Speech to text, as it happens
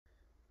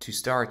To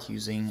start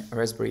using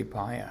Raspberry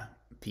Pi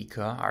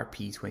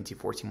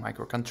RP2040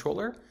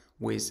 microcontroller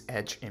with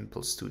Edge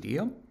Impulse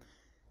Studio,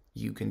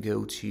 you can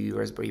go to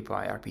Raspberry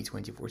Pi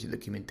RP2040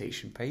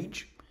 documentation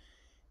page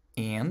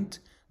and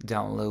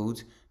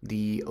download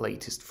the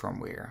latest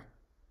firmware.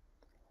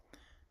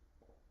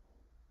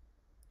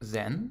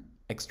 Then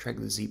extract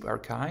the zip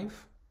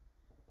archive,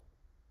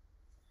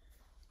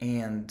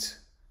 and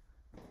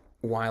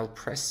while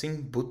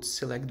pressing boot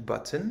select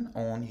button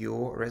on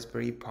your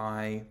Raspberry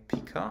Pi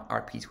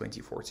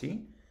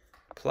RP2040,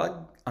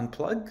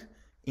 unplug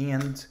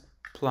and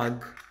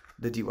plug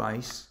the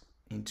device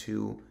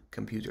into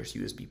computer's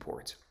USB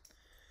port.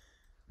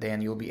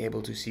 Then you'll be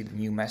able to see the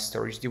new mass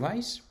storage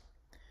device.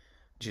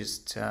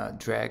 Just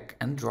drag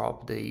and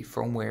drop the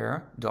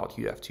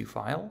firmware.uf2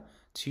 file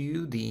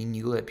to the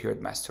newly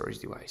appeared mass storage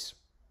device.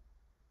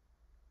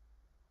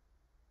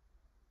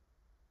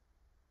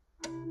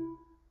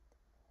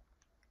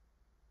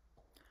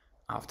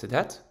 After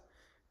that,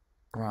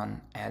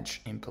 run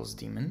Edge Impulse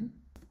daemon.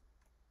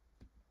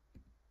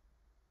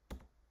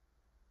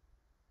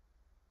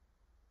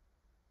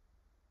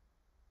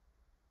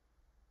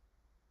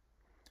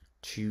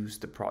 Choose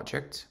the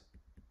project.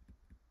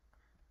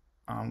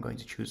 I'm going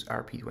to choose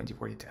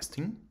RP2040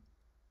 testing.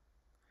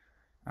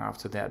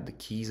 After that, the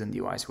keys and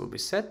device will be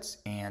set,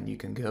 and you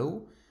can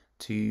go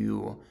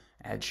to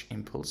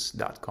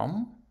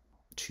edgeimpulse.com,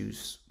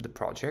 choose the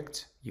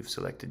project you've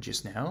selected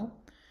just now,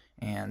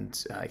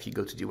 and if you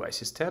go to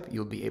Devices tab,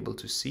 you'll be able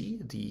to see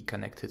the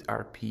connected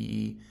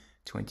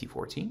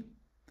RP2040.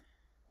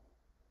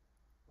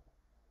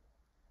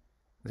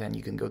 Then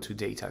you can go to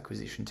Data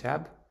Acquisition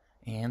tab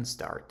and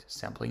start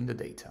sampling the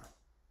data.